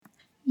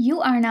You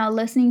are now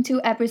listening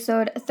to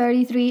episode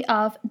 33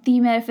 of the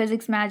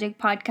Metaphysics Magic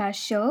podcast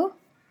show.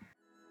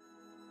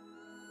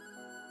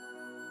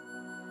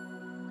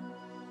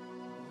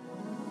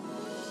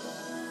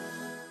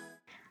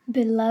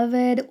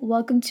 Beloved,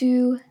 welcome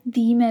to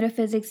the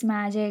Metaphysics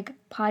Magic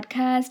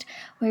podcast,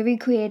 where we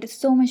create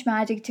so much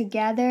magic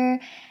together.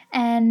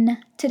 And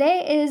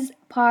today is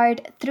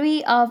part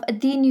 3 of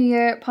the New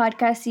Year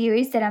podcast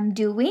series that I'm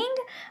doing.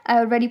 I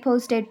already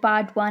posted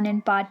part 1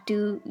 and part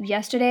 2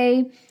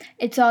 yesterday.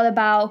 It's all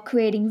about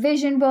creating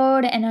vision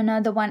board, and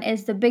another one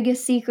is the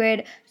biggest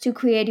secret to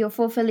create your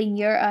fulfilling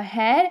year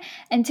ahead.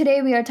 And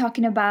today we are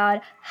talking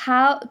about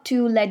how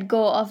to let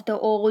go of the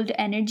old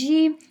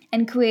energy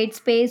and create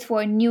space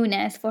for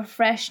newness, for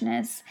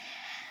freshness.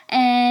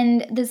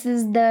 And this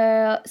is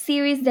the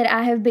series that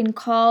I have been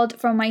called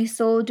from my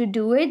soul to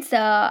do it. So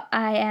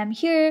I am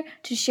here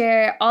to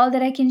share all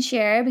that I can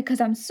share because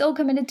I'm so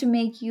committed to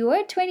make your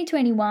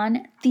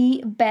 2021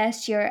 the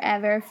best year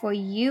ever for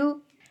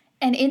you.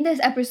 And in this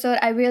episode,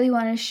 I really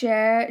want to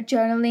share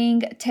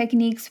journaling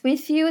techniques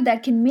with you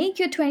that can make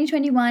your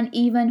 2021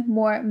 even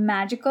more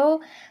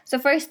magical. So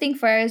first thing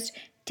first,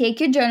 take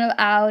your journal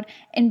out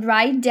and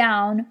write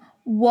down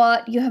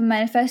what you have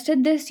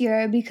manifested this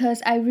year,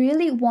 because I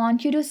really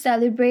want you to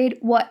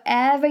celebrate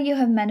whatever you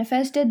have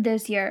manifested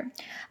this year.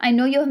 I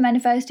know you have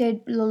manifested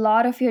a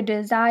lot of your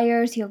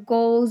desires, your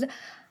goals.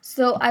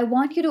 So I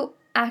want you to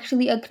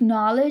actually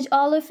acknowledge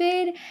all of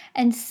it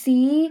and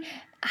see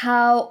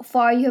how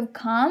far you have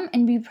come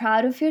and be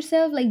proud of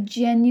yourself, like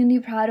genuinely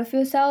proud of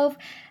yourself.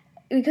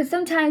 Because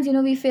sometimes,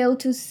 we fail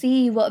to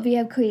see what we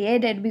have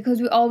created because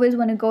we always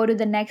want to go to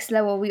the next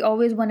level. We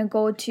always want to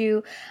go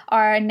to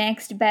our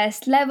next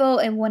best level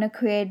and want to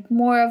create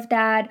more of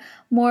that,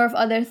 more of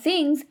other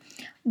things.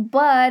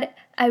 But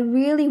I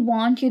really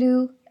want you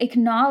to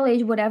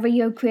acknowledge whatever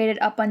you have created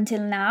up until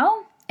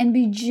now and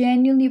be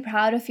genuinely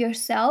proud of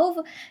yourself,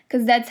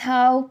 because that's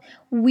how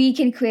we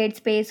can create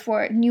space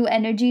for new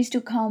energies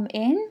to come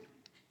in.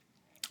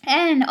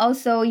 And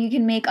also, you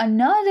can make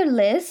another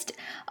list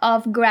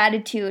of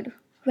gratitude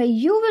where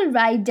you will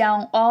write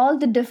down all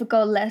the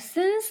difficult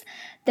lessons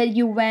that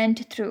you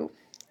went through.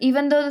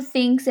 Even though the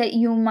things that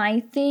you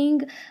might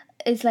think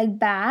is like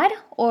bad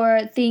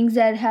or things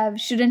that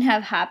shouldn't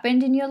have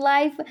happened in your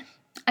life,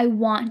 I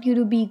want you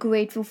to be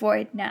grateful for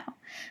it now.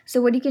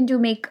 So what you can do,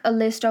 make a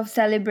list of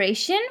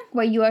celebration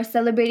where you are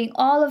celebrating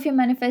all of your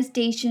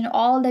manifestation,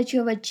 all that you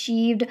have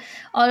achieved,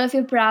 all of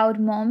your proud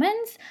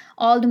moments,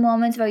 all the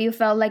moments where you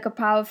felt like a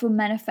powerful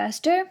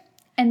manifester.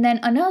 And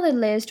then another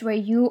list where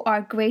you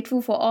are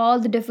grateful for all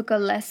the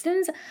difficult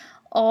lessons,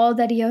 all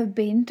that you have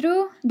been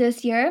through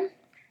this year.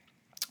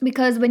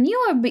 Because when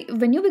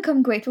you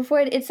become grateful for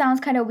it, it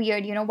sounds kind of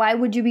weird. Why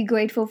would you be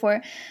grateful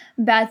for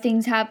bad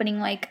things happening?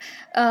 Like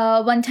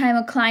one time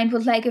a client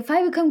was like, if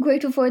I become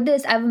grateful for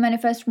this, I will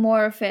manifest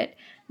more of it.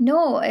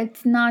 No,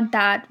 it's not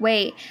that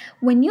way.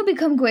 When you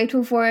become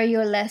grateful for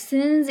your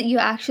lessons, you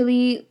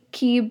actually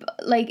keep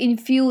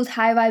infuse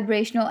high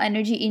vibrational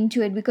energy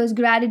into it, because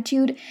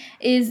gratitude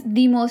is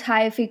the most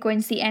high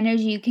frequency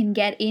energy you can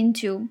get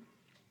into.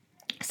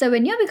 So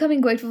when you're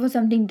becoming grateful for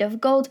something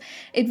difficult,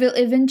 it will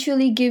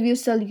eventually give you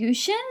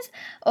solutions,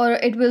 or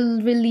it will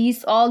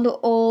release all the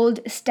old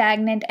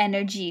stagnant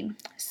energy.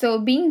 So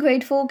being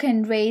grateful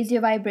can raise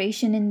your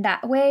vibration in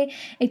that way.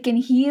 It can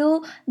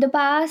heal the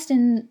past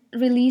and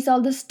release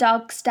all the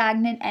stuck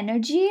stagnant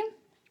energy.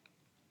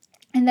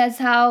 And that's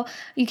how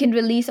you can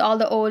release all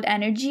the old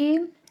energy.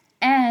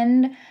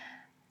 And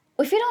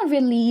if you don't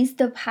release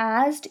the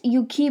past,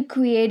 you keep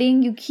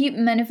creating, you keep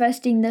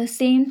manifesting the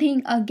same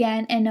thing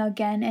again and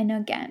again and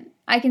again.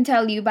 I can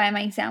tell you by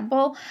my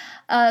example,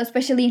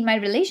 especially in my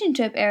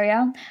relationship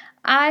area,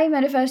 I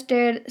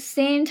manifested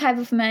same type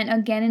of man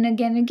again and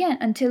again and again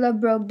until I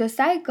broke the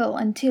cycle,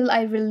 until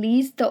I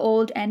released the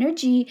old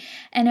energy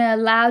and I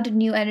allowed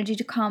new energy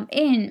to come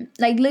in.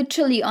 Like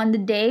literally on the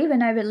day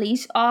when I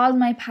released all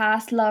my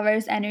past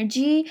lovers'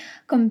 energy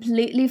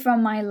completely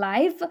from my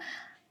life,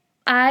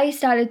 I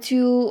started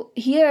to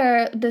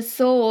hear the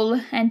soul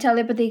and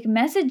telepathic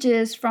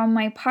messages from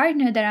my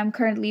partner that I'm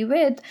currently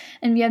with,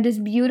 and we have this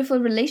beautiful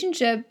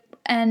relationship.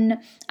 And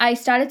I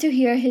started to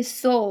hear his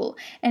soul,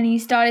 and he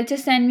started to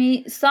send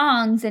me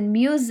songs and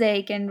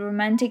music and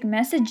romantic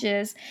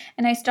messages,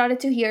 and I started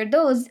to hear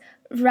those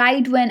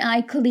right when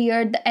I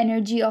cleared the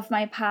energy of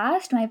my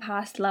past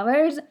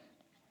lovers.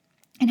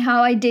 And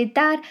how I did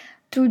that?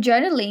 Through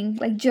journaling.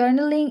 Like,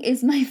 journaling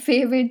is my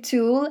favorite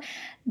tool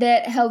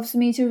that helps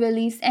me to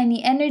release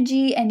any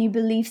energy, any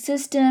belief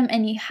system,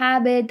 any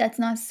habit that's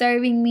not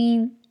serving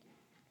me.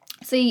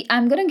 So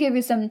I'm going to give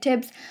you some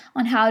tips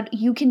on how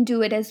you can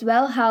do it as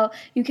well, how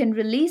you can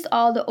release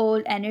all the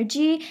old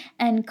energy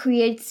and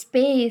create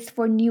space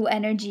for new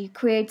energy,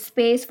 create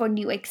space for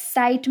new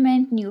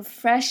excitement, new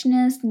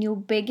freshness, new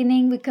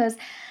beginning, because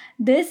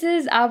this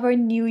is our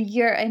new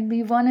year and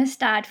we want to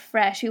start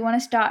fresh. We want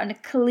to start on a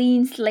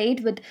clean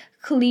slate with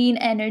clean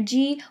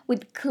energy,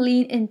 with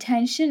clean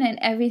intention, and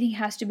everything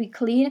has to be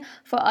clean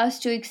for us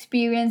to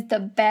experience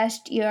the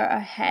best year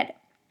ahead.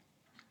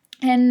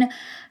 And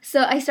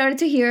so I started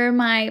to hear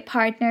my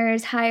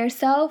partner's higher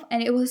self,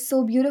 and it was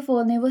so beautiful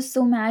and it was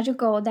so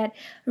magical that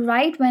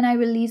right when I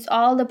released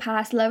all the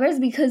past lovers,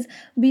 because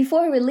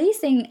before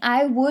releasing,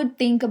 I would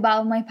think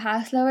about my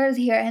past lovers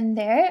here and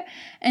there,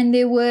 and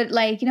they would,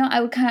 like,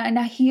 I would kind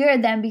of hear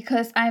them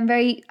because I'm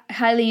very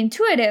highly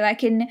intuitive. I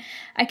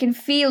can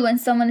feel when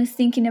someone is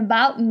thinking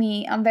about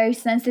me. I'm very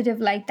sensitive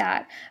like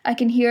that. I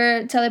can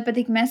hear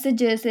telepathic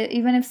messages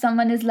even if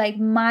someone is like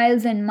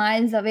miles and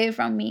miles away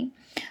from me.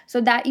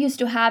 So that used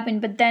to happen,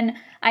 but then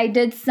I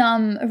did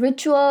some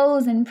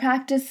rituals and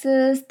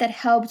practices that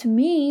helped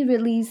me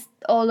release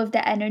all of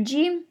the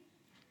energy.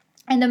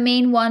 And the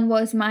main one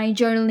was my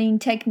journaling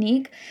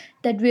technique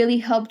that really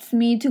helps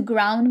me to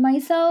ground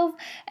myself,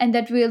 and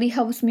that really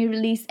helps me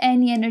release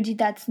any energy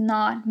that's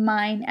not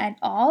mine at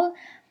all.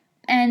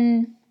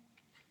 And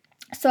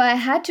so I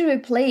had to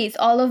replace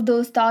all of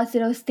those thoughts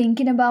that I was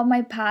thinking about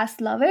my past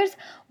lovers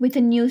with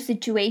a new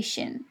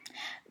situation,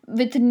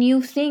 with a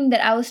new thing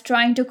that I was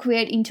trying to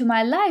create into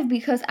my life,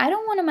 because I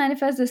don't want to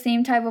manifest the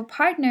same type of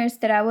partners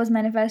that I was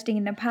manifesting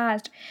in the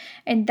past.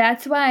 And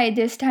that's why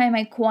this time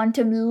I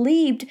quantum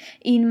leaped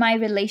in my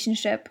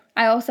relationship.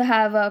 I also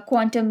have a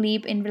quantum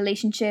leap in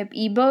relationship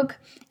ebook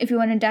if you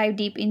want to dive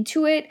deep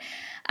into it.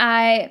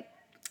 I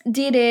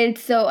did it.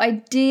 So I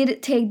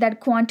did take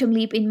that quantum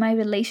leap in my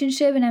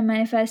relationship, and I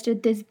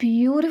manifested this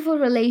beautiful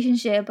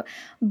relationship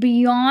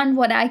beyond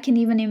what I can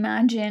even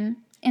imagine.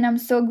 And I'm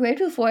so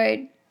grateful for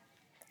it.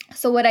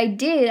 So what I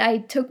did, I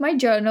took my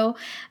journal,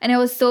 and I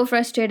was so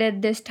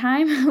frustrated this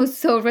time. I was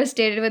so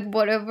frustrated with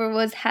whatever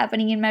was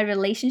happening in my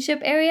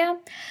relationship area.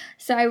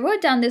 So I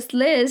wrote down this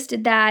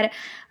list that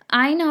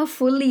I now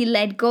fully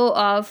let go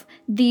of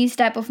these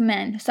type of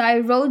men. So I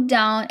wrote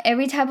down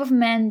every type of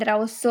men that I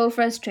was so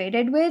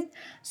frustrated with.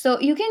 So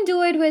you can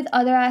do it with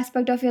other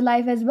aspect of your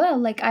life as well.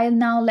 Like, I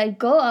now let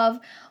go of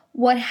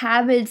what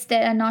habits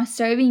that are not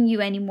serving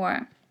you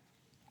anymore.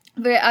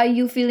 Where are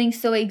you feeling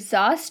so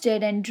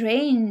exhausted and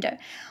drained?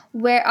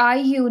 Where are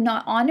you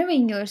not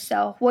honoring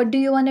yourself? What do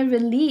you want to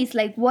release?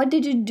 Like, what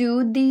did you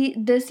do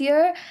this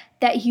year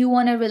that you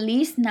want to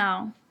release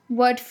now?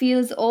 What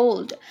feels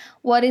old?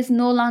 What is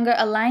no longer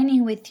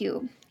aligning with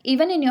you?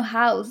 Even in your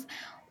house,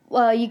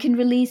 you can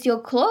release your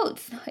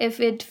clothes if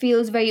it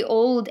feels very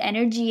old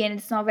energy and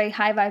it's not very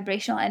high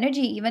vibrational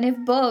energy. Even if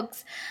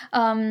books,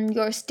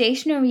 your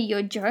stationery,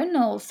 your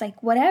journals,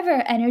 like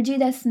whatever energy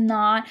that's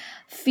not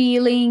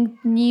feeling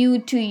new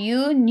to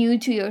you, new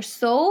to your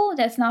soul,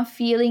 that's not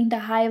feeling the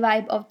high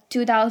vibe of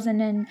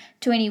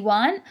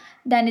 2021,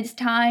 then it's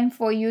time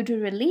for you to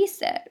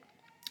release it.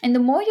 And the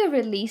more you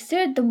release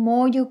it, the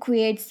more you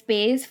create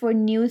space for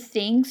new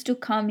things to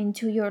come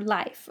into your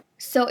life.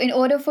 So in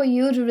order for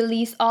you to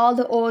release all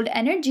the old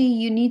energy,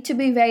 you need to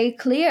be very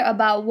clear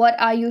about what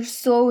are you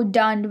so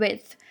done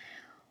with.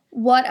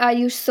 What are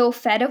you so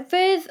fed up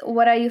with?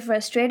 What are you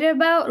frustrated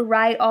about?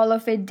 Write all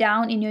of it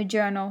down in your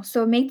journal.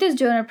 So make this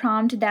journal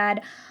prompt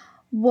that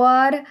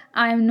what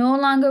I'm no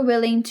longer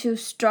willing to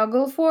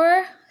struggle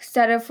for,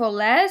 settle for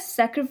less,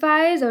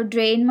 sacrifice, or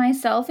drain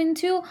myself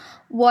into.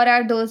 What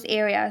are those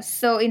areas?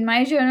 So in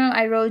my journal,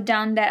 I wrote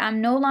down that I'm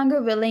no longer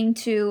willing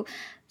to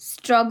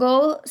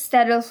struggle,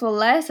 settle for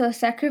less, or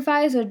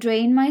sacrifice, or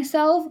drain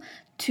myself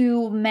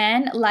to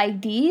men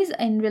like these,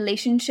 in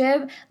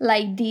relationship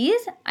like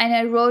these. And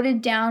I wrote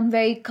it down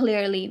very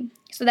clearly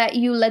so that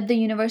you let the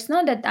universe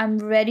know that I'm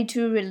ready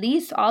to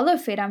release all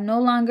of it. I'm no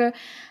longer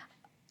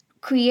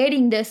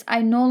creating this.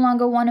 I no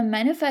longer want to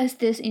manifest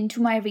this into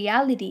my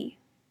reality.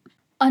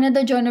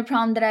 Another journal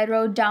prompt that I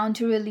wrote down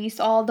to release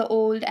all the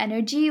old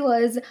energy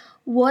was,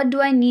 what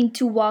do I need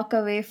to walk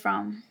away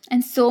from?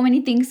 And so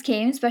many things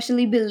came,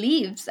 especially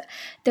beliefs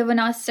that were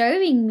not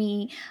serving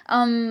me.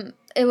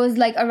 It was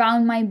like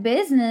around my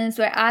business,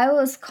 where I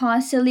was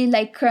constantly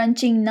like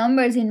crunching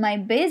numbers in my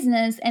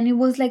business, and it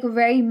was like a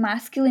very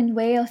masculine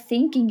way of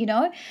thinking.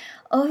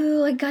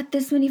 Oh, I got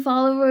this many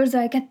followers, or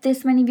I got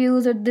this many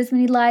views, or this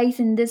many likes,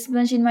 and this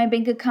much in my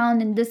bank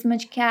account, and this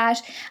much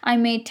cash. I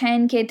made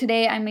 10K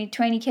today, I made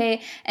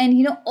 20K,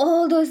 and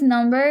all those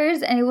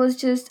numbers. And it was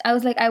just, I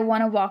was like, I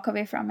want to walk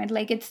away from it.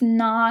 Like, it's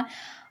not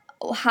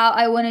how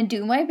I want to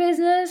do my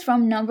business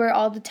from number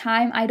all the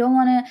time. I don't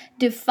want to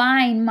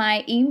define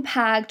my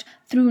impact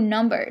through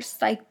numbers.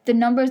 Like, the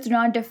numbers do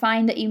not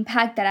define the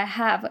impact that I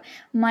have.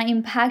 My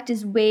impact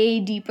is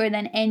way deeper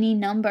than any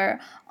number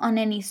on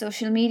any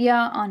social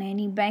media, on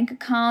any bank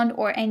account,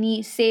 or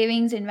any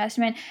savings,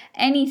 investment,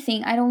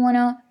 anything. I don't want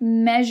to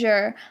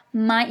measure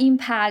my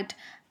impact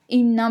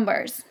in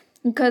numbers,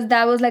 because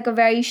that was like a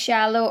very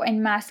shallow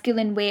and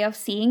masculine way of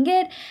seeing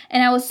it,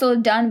 and I was so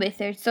done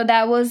with it. So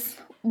that was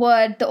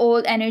what the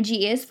old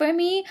energy is for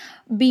me,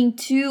 being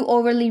too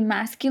overly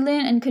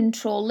masculine and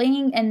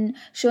controlling, and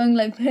showing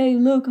like, hey,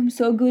 look, I'm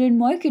so good at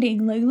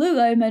marketing, like, look,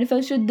 I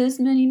manifested this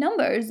many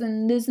numbers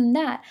and this and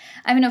that.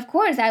 I mean, of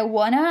course I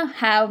want to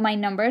have my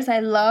numbers,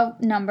 I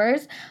love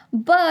numbers,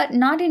 but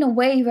not in a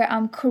way where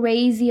I'm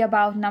crazy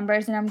about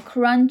numbers and I'm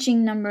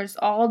crunching numbers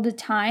all the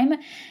time,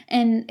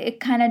 and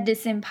it kind of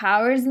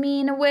disempowers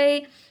me in a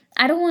way.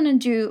 I don't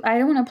want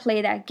to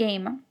play that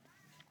game.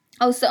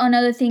 Also,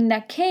 another thing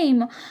that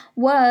came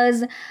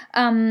was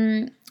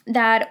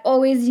that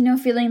always,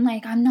 feeling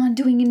like I'm not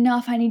doing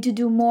enough, I need to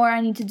do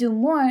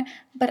more,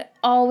 but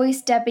always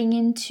stepping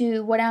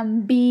into what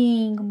I'm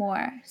being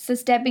more. So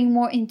stepping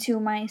more into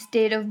my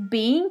state of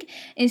being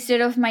instead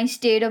of my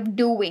state of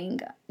doing.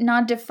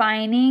 Not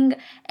defining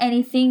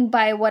anything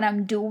by what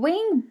I'm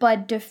doing,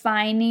 but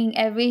defining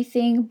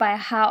everything by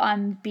how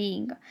I'm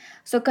being.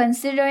 So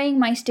considering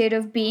my state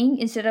of being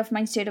instead of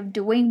my state of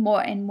doing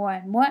more and more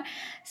and more.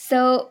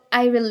 So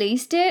I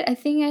released it. I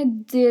think I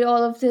did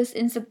all of this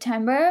in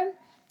September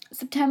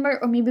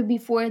or maybe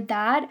before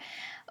that.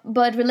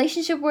 But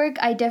relationship work,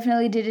 I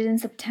definitely did it in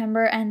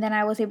September, and then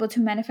I was able to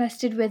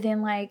manifest it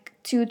within like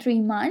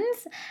 2-3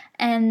 months,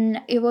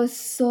 and it was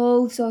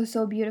so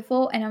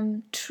beautiful, and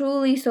I'm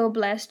truly so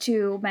blessed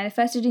to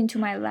manifest it into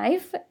my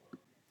life.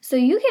 So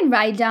you can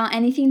write down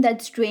anything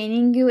that's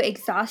draining you,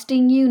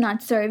 exhausting you,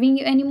 not serving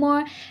you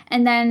anymore,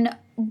 and then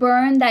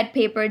burn that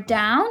paper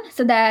down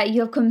so that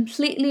you have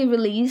completely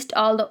released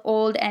all the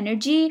old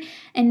energy,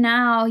 and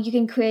now you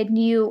can create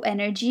new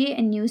energy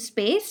and new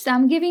space. So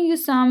I'm giving you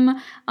some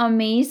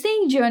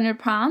amazing journal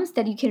prompts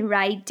that you can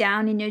write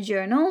down in your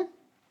journal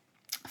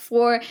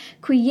for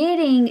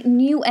creating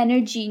new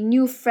energy,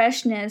 new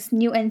freshness,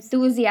 new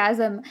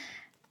enthusiasm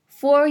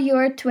for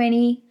your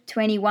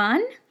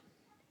 2021.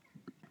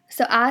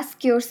 So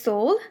ask your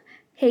soul,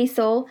 hey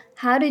soul,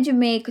 how did you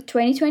make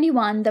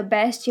 2021 the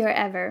best year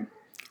ever?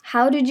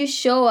 How did you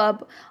show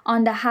up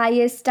on the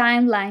highest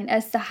timeline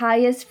as the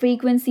highest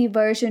frequency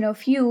version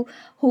of you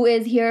who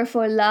is here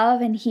for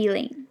love and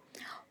healing?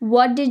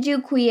 What did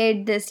you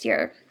create this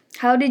year?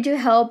 How did you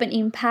help and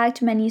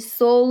impact many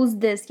souls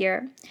this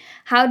year?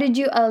 How did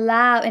you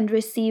allow and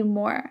receive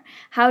more?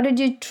 How did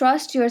you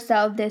trust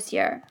yourself this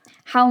year?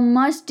 How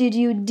much did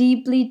you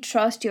deeply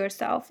trust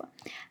yourself?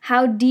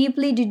 How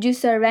deeply did you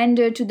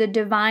surrender to the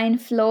divine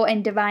flow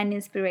and divine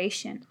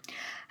inspiration?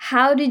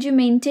 How did you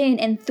maintain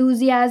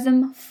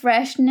enthusiasm,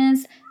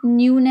 freshness,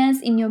 newness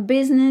in your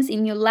business,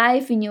 in your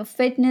life, in your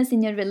fitness,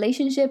 in your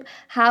relationship?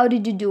 How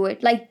did you do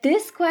it? Like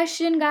this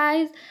question,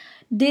 guys,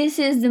 this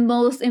is the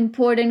most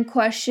important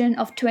question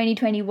of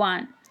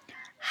 2021.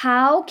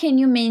 How can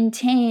you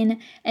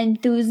maintain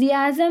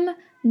enthusiasm,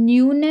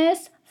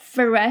 newness,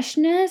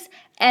 freshness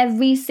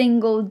every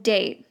single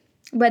day?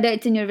 Whether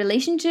it's in your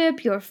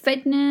relationship, your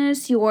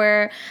fitness,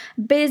 your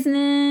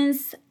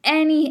business,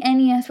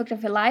 any aspect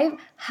of your life,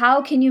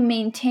 how can you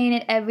maintain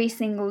it every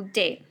single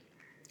day?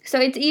 So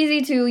it's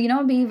easy to,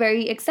 be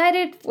very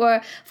excited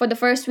for the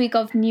first week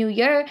of New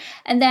Year,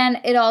 and then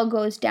it all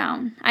goes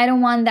down. I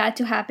don't want that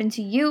to happen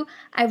to you.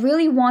 I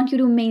really want you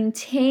to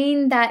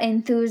maintain that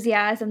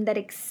enthusiasm, that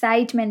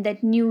excitement,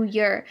 that new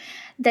year,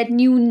 that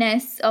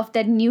newness of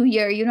that new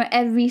year,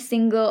 every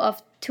single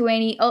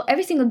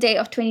day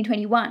of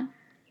 2021.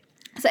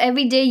 So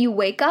every day you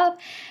wake up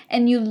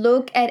and you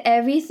look at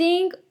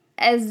everything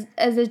as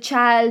a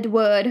child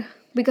would,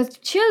 because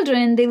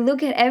children, they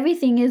look at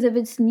everything as if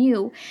it's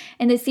new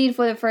and they see it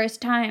for the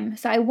first time.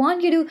 So I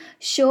want you to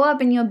show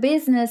up in your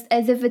business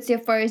as if it's your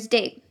first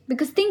day.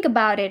 Because think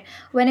about it,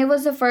 when it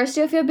was the first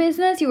day of your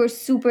business, you were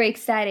super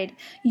excited.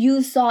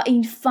 You saw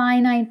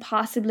infinite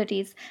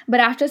possibilities.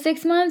 But after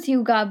 6 months,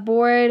 you got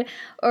bored,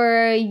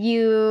 or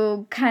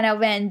you kind of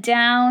went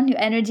down. Your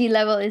energy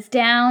level is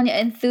down. Your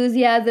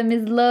enthusiasm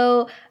is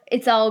low.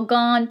 It's all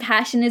gone.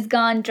 Passion is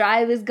gone.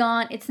 Drive is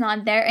gone. It's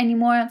not there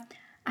anymore.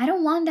 I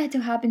don't want that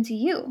to happen to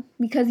you,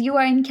 because you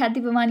are in Khyati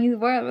Bhamani's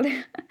world.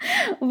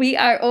 We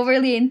are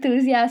overly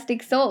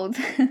enthusiastic souls.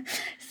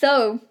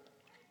 So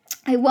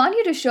I want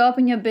you to show up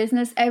in your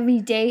business every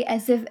day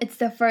as if it's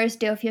the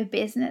first day of your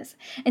business.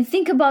 And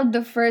think about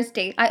the first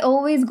day. I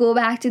always go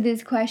back to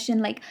this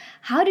question, like,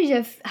 how did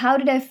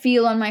I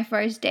feel on my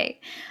first day?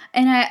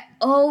 And I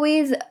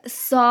always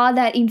saw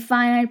that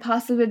infinite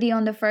possibility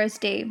on the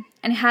first day.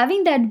 And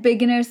having that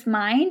beginner's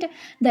mind,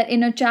 that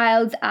inner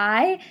child's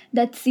eye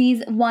that sees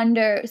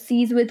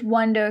with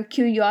wonder,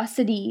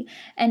 curiosity,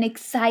 and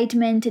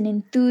excitement and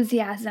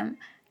enthusiasm.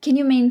 Can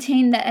you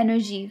maintain that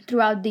energy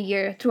throughout the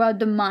year, throughout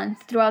the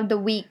month, throughout the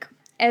week,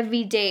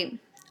 every day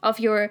of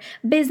your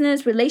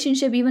business,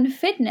 relationship, even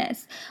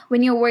fitness?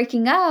 When you're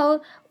working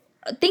out,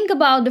 think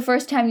about the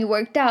first time you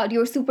worked out. You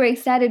were super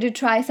excited to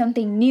try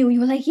something new. You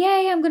were like,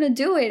 yay, I'm going to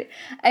do it.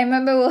 I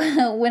remember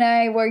when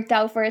I worked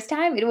out first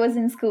time, it was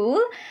in school.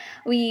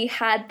 We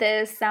had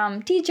this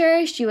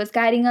teacher. She was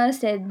guiding us,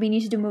 said we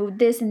need to move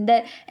this and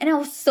that. And I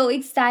was so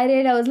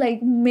excited. I was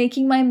like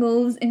making my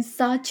moves in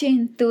such an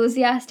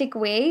enthusiastic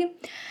way.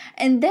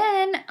 And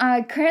then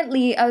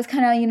currently I was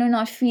kind of,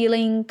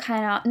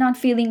 not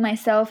feeling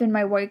myself in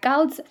my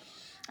workouts.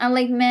 I'm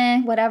like,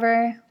 meh,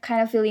 whatever,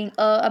 kind of feeling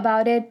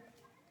about it.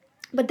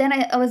 But then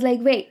I was like,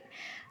 wait,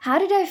 how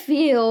did I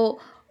feel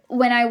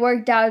when I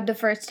worked out the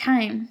first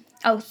time?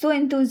 I was so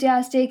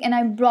enthusiastic, and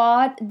I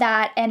brought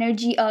that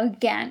energy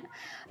again.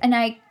 And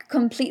I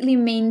completely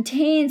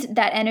maintained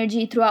that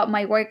energy throughout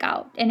my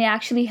workout. And it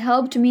actually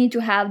helped me to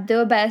have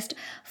the best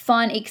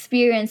fun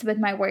experience with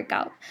my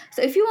workout.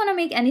 So if you want to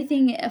make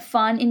anything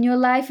fun in your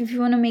life, if you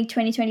want to make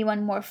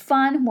 2021 more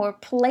fun, more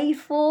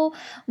playful,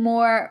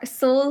 more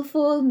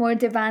soulful, more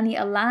divinely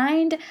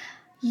aligned,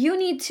 you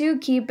need to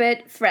keep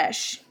it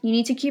fresh. You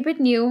need to keep it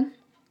new.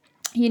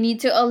 You need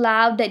to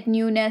allow that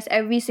newness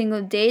every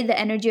single day, the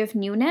energy of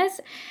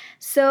newness.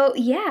 So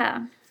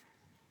yeah,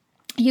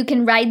 you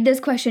can write this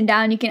question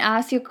down. You can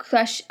ask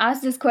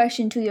this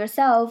question to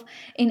yourself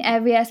in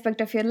every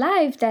aspect of your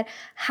life, that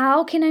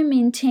how can I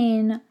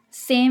maintain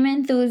same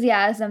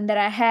enthusiasm that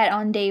I had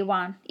on day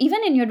one?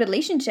 Even in your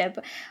relationship,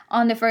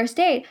 on the first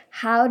date,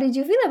 how did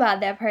you feel about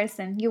that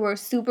person? You were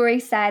super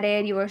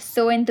excited, you were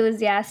so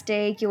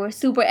enthusiastic, you were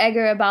super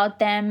eager about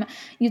them,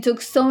 you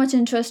took so much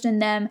interest in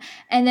them.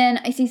 And then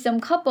I see some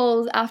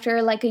couples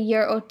after like a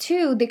year or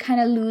two, they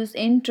kind of lose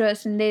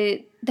interest, and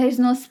there's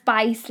no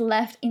spice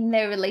left in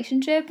their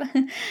relationship.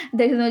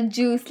 There's no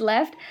juice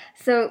left.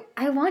 So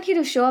I want you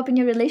to show up in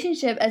your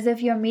relationship as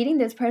if you're meeting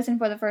this person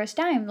for the first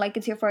time, like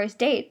it's your first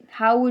date.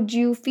 How would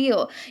you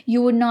feel?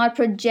 You would not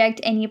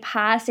project any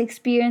past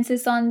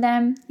experiences on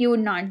them. You would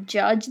not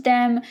judge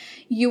them.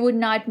 You would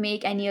not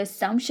make any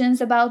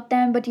assumptions about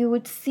them, but you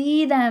would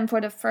see them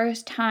for the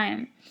first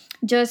time,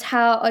 just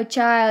how a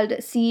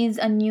child sees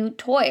a new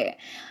toy.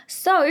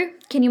 So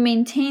can you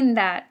maintain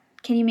that?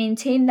 Can you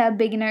maintain that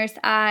beginner's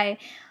eye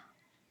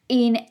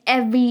in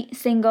every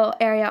single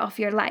area of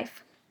your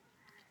life?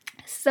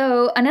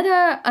 So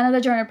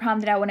another journal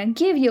prompt that I want to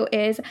give you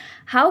is,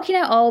 how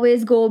can I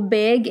always go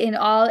big in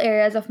all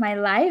areas of my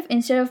life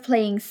instead of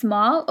playing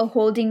small or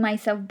holding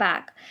myself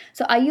back?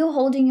 So are you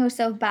holding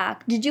yourself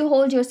back? Did you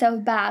hold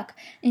yourself back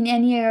in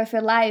any area of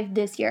your life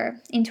this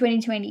year, in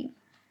 2020?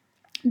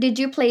 Did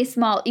you play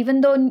small, even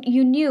though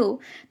you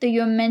knew that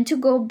you're meant to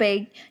go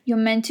big, you're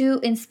meant to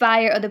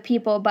inspire other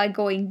people by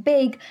going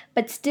big,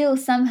 but still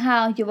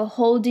somehow you were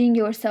holding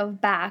yourself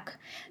back?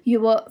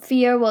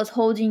 Fear was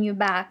holding you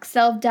back,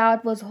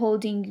 self-doubt was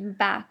holding you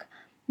back.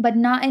 But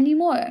not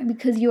anymore,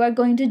 because you are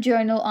going to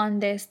journal on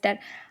this,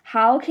 that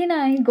how can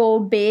I go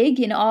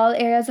big in all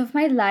areas of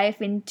my life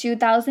in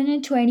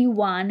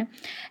 2021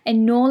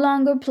 and no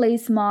longer play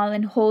small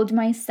and hold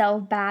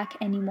myself back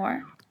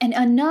anymore? And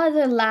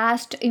another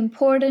last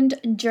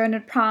important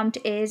journal prompt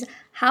is,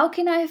 how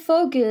can I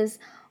focus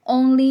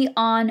only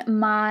on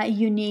my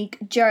unique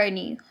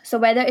journey? So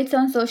whether it's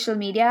on social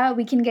media,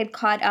 we can get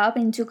caught up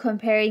into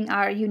comparing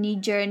our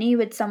unique journey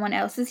with someone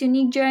else's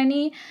unique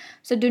journey.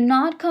 So do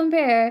not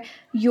compare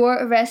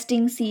your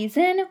resting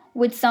season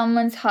with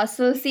someone's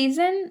hustle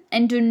season,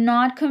 and do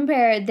not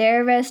compare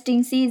their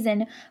resting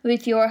season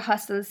with your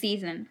hustle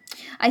season.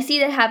 I see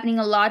that happening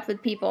a lot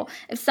with people.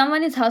 If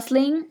someone is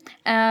hustling,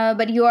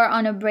 but you are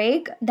on a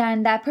break,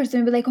 then that person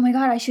will be like, oh my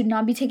God, I should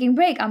not be taking a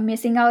break. I'm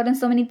missing out on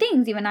so many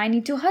things. Even I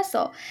need to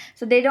hustle.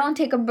 So they don't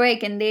take a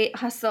break and they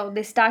hustle.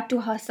 They start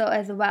to hustle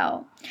as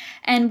well.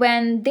 And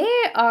when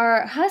they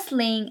are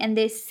hustling and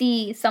they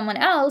see someone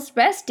else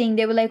resting,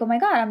 they will like, oh my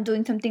God, I'm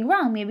doing something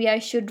wrong. Maybe I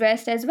should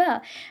rest as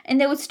well. And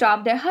they would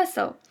stop their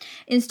hustle.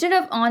 Instead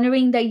of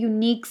honoring the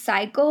unique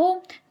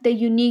cycle, the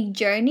unique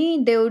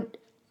journey, they would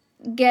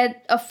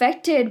get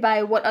affected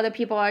by what other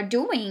people are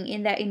doing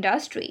in that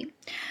industry.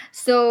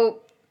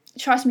 So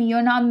trust me,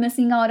 you're not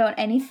missing out on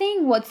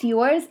anything. What's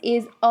yours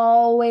is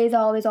always,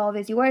 always,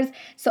 always yours.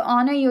 So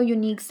honor your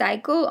unique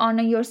cycle,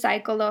 honor your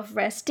cycle of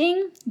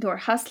resting, your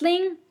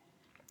hustling,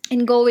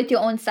 and go with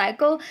your own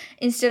cycle,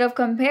 instead of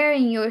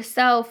comparing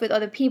yourself with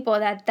other people,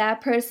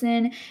 that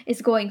person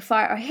is going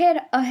far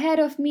ahead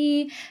of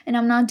me and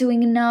I'm not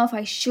doing enough,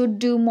 I should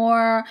do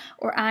more,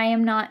 or I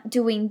am not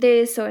doing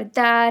this or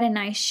that and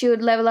I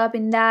should level up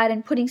in that,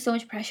 and putting so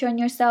much pressure on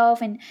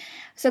yourself. And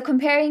so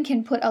comparing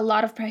can put a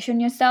lot of pressure on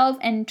yourself.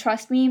 And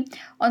trust me,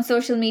 on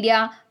social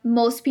media,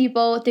 most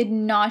people did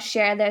not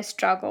share their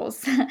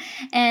struggles.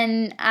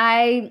 And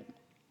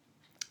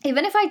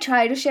even if I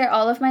try to share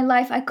all of my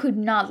life, I could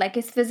not. Like,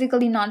 it's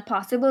physically not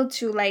possible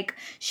to like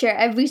share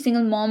every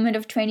single moment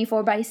of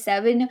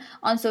 24/7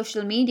 on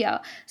social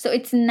media. So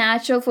it's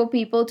natural for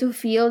people to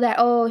feel that,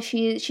 oh,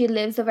 she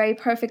lives a very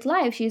perfect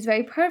life. She's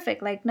very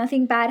perfect. Like,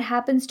 nothing bad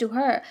happens to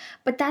her.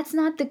 But that's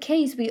not the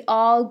case. We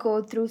all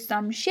go through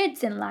some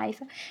shits in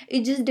life.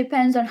 It just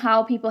depends on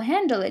how people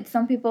handle it.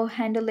 Some people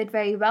handle it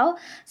very well.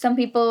 Some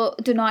people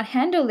do not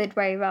handle it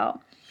very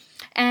well.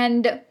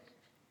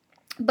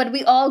 But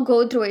we all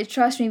go through it.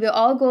 Trust me, we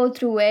all go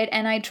through it.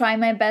 And I try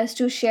my best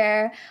to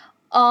share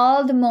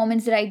all the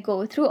moments that I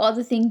go through, all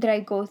the things that I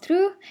go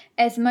through,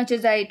 as much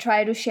as I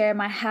try to share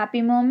my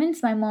happy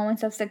moments, my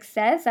moments of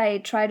success. I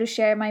try to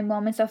share my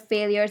moments of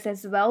failures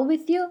as well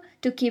with you,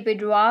 to keep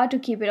it raw, to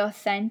keep it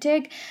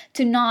authentic,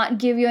 to not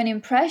give you an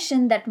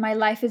impression that my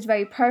life is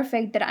very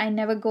perfect, that I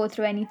never go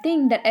through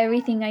anything, that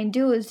everything I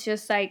do is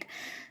just like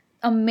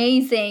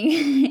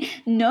amazing.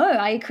 No,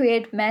 I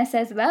create mess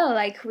as well.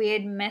 I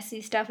create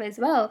messy stuff as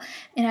well,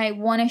 and I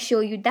want to show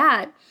you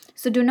that.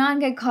 So do not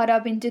get caught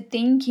up into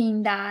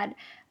thinking that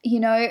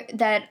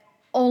that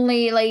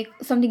only like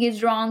something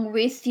is wrong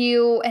with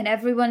you and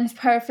everyone is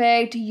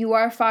perfect, you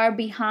are far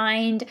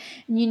behind,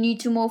 you need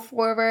to move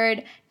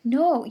forward.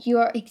 No, you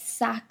are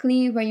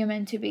exactly where you're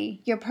meant to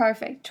be. You're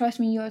perfect. Trust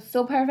me, you're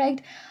so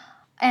perfect.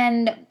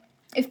 And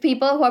if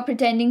people who are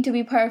pretending to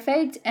be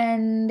perfect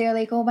and they're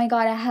like, oh my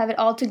god, I have it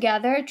all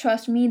together,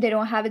 trust me, they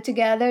don't have it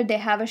together. They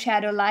have a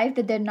shadow life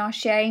that they're not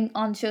sharing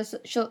on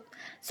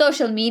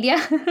social media.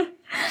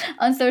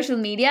 On social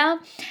media,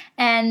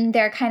 and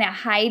they're kind of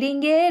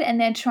hiding it,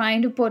 and they're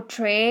trying to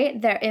portray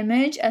their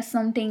image as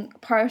something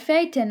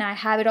perfect and I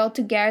have it all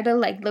together,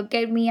 like look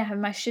at me, I have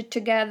my shit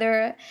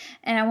together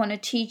and I want to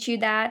teach you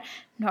that.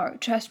 No,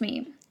 trust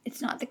me,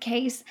 it's not the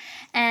case.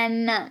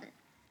 And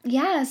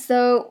yeah,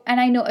 so,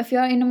 and I know if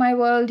you're in my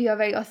world, you're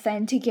very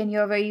authentic and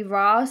you're very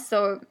raw,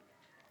 so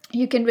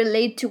you can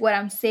relate to what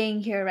I'm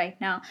saying here right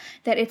now,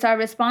 that it's our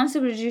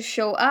responsibility to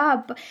show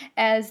up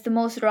as the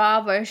most raw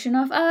version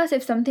of us.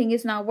 If something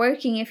is not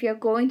working, if you're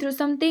going through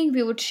something,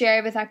 we would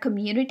share with our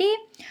community.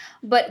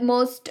 But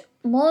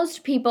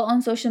most people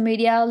on social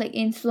media, like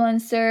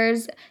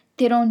influencers,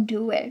 they don't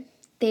do it.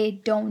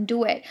 They don't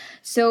do it.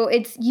 So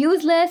it's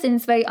useless and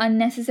it's very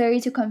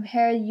unnecessary to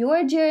compare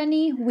your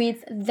journey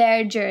with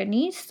their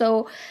journey.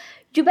 So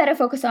you better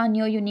focus on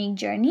your unique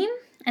journey.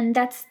 And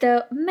that's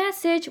the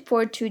message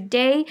for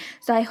today.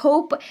 So I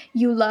hope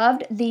you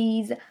loved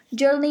these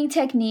journaling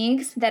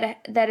techniques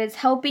that is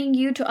helping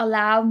you to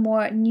allow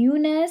more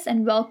newness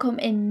and welcome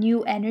in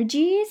new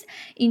energies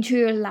into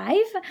your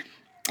life.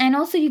 And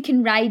also you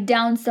can write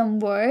down some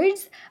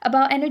words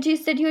about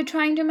energies that you're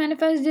trying to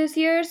manifest this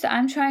year. So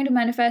I'm trying to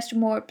manifest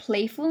more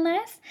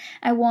playfulness.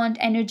 I want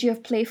energy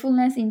of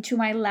playfulness into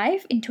my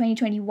life in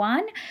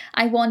 2021.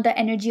 I want the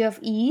energy of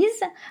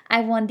ease.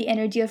 I want the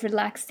energy of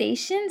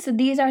relaxation. So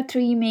these are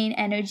three main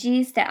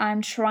energies that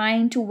I'm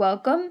trying to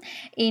welcome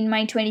in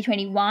my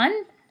 2021.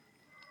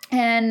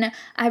 And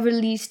I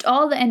released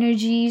all the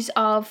energies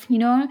of,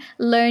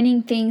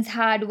 learning things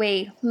hard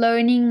way,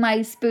 learning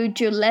my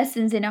spiritual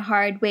lessons in a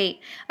hard way.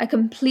 I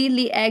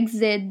completely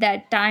exit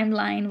that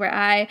timeline where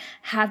I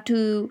have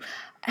to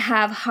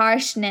have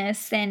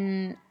harshness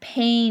and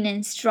pain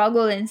and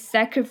struggle and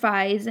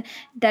sacrifice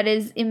that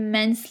is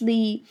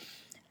immensely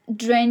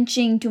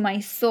drenching to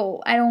my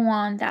soul. I don't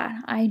want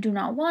that. I do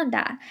not want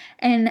that.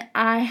 And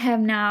I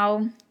have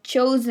now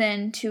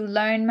chosen to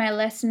learn my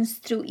lessons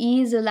through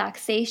ease,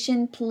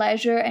 relaxation,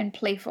 pleasure, and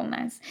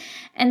playfulness.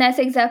 And that's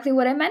exactly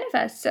what I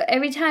manifest. So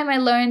every time I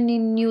learn a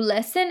new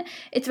lesson,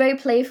 it's very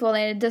playful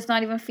and it does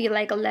not even feel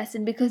like a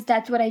lesson because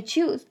that's what I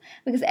choose.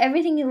 Because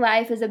everything in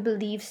life is a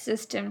belief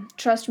system.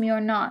 Trust me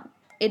or not.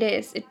 It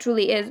is. It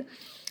truly is.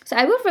 So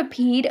I will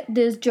repeat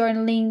this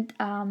journaling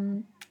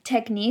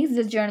techniques,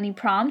 this journaling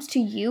prompts to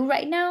you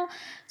right now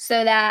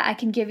so that I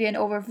can give you an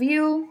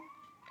overview.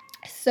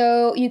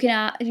 So you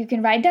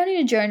can write down in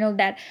a journal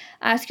that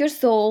ask your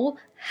soul,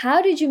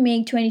 how did you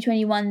make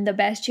 2021 the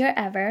best year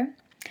ever?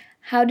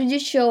 How did you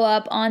show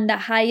up on the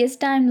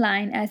highest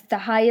timeline as the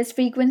highest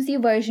frequency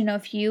version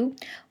of you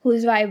who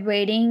is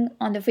vibrating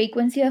on the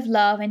frequency of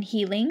love and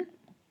healing?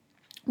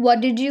 What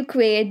did you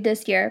create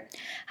this year?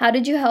 How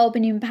did you help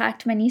and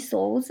impact many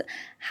souls?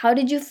 How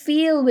did you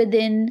feel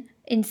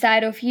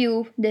inside of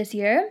you this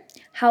year?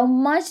 How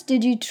much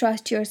did you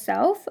trust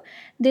yourself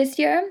this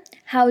year?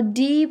 How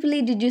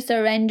deeply did you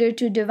surrender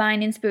to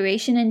divine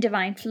inspiration and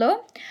divine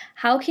flow?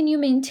 How can you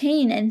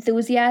maintain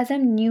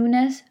enthusiasm,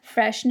 newness,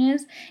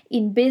 freshness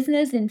in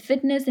business, in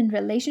fitness, in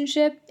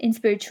relationship, in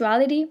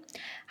spirituality?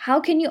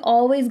 How can you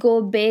always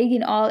go big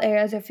in all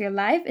areas of your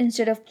life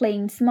instead of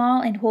playing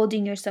small and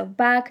holding yourself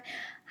back?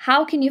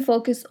 How can you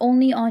focus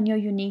only on your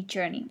unique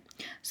journey?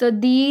 So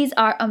these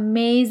are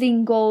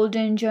amazing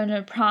golden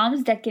journal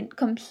prompts that can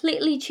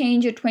completely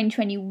change your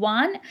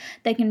 2021,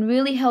 that can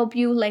really help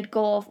you let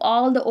go of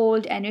all the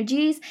old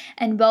energies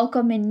and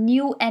welcome in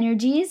new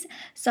energies.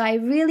 So I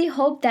really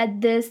hope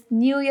that this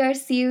New Year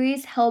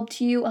series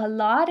helped you a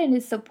lot and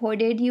it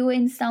supported you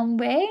in some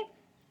way.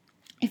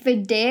 If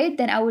it did,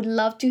 then I would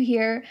love to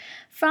hear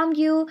from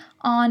you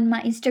on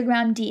my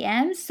Instagram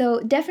DM. So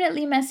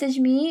definitely message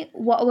me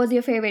what was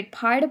your favorite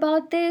part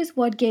about this,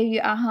 what gave you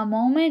aha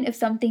moment, if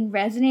something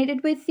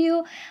resonated with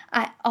you.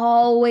 I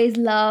always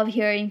love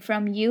hearing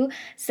from you.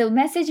 So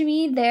message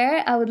me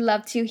there. I would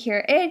love to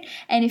hear it.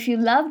 And if you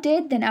loved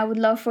it, then I would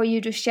love for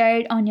you to share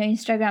it on your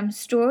Instagram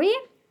story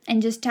and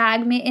just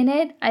tag me in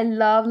it.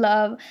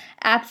 I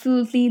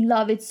absolutely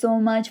love it so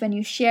much when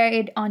you share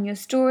it on your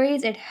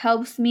stories. It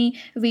helps me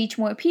reach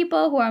more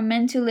people who are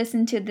meant to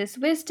listen to this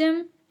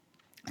wisdom.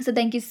 So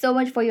thank you so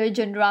much for your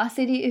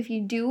generosity if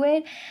you do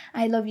it.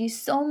 I love you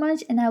so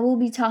much and I will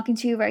be talking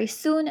to you very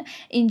soon.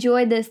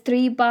 Enjoy this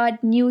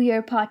 3-part New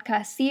Year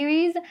podcast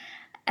series.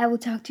 I will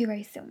talk to you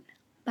very soon.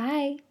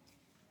 Bye.